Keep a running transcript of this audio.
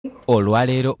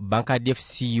Olwaleero banka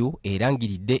Dfcu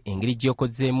erangiridde engeri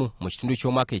gy'ekozeemu mu kitundu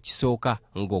ky'omwaka ekisooka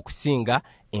ng'okusinga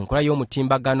enkola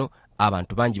y'omutimbagano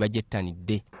abantu bangi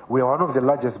bagyettanidde. We are one of the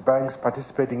largest banks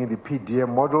participating in the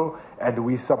PDM model, and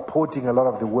we're supporting a lot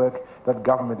of the work that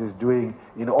government is doing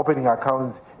in opening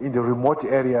accounts in the remote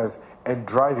areas and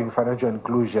driving financial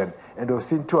inclusion. And we've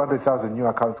seen 200,000 new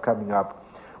accounts coming up.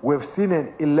 We've seen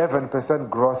an 11%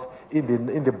 growth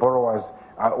in the borrowers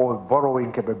or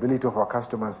borrowing capability of our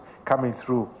customers coming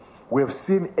through. We've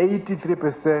seen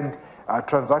 83%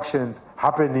 transactions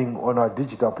happening on our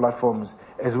digital platforms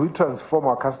as we transform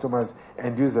our customers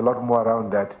and use a lot more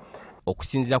around that.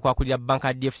 Okusinziira kwakulira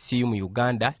banka Dfcu mu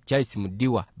Uganda, Charles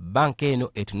Mudiwa, banka eno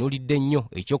etunuulidde nnyo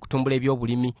ekyokutumbula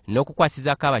ebyobulimi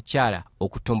n'okukwasizaako abakyala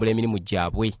okutumbula emirimu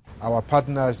gyabwe. Our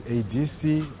partners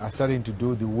ADC are starting to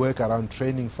do the work around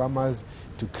training farmers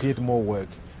to create more work.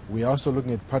 We are also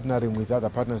looking at partnering with other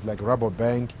partners like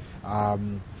Rabobank,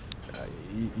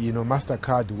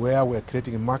 MasterCard, where we're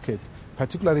creating markets,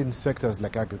 particularly in sectors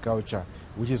like agriculture,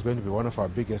 which is going to be one of our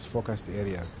biggest focus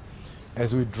areas.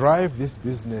 As we drive this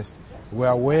business, we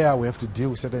are aware we have to deal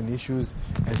with certain issues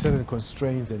and certain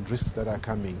constraints and risks that are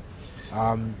coming.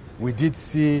 We did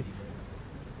see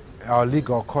our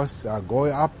legal costs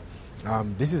going up.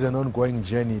 This is an ongoing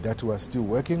journey that we are still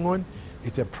working on.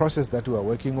 It's a process that we are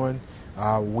working on.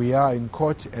 We are in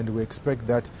court and we expect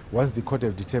that once the court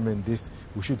have determined this,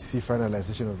 we should see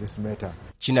finalization of this matter.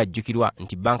 Kinajjukirwa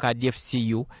nti banka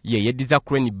Dfcu ye yeddiza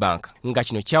Crane Bank nga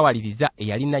kino kyawaliriza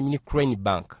eyali nannyini Crane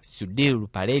Bank Sudil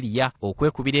Lupaleria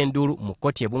okwekubira enduulu mu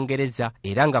kkooti y'Ebungereza,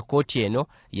 era nga kkooti eno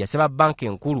yasaba banka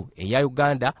enkulu eya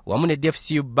Uganda wamu ne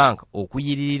Dfcu Bank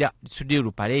okuyiririra Sudil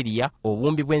Lupaleria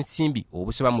obumbi bw'ensimbi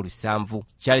obusoba mu 7.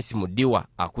 Charles Mudiwa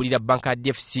akulira banka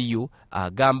Dfcu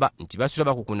agamba nti basula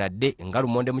bakukunadde nga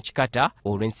lumonde mu kikata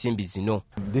olw'ensimbi zino.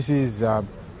 This is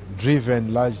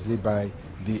driven largely by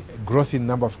the growth in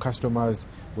number of customers.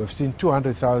 We've seen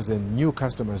 200,000 new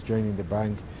customers joining the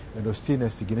bank, and we've seen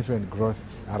a significant growth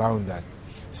around that.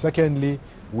 Secondly,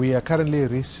 we are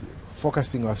currently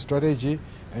focusing our strategy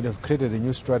and have created a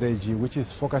new strategy which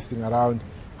is focusing around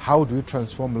how do we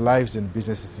transform lives and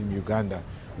businesses in Uganda.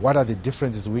 What are the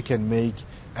differences we can make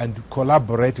and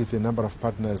collaborate with a number of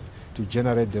partners to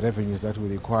generate the revenues that we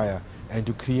require and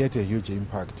to create a huge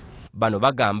impact. Bano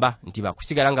bagamba nti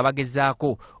bakusigala nga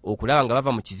bagezaako okulaba nga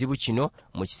bava mu kizibu kino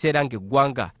mu kiseera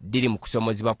ng'eggwanga liri mu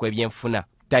kusomozebwa kw'ebyenfuna.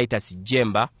 Titus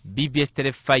Jemba, BBS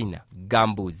Terefayina,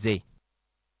 Gambuuze.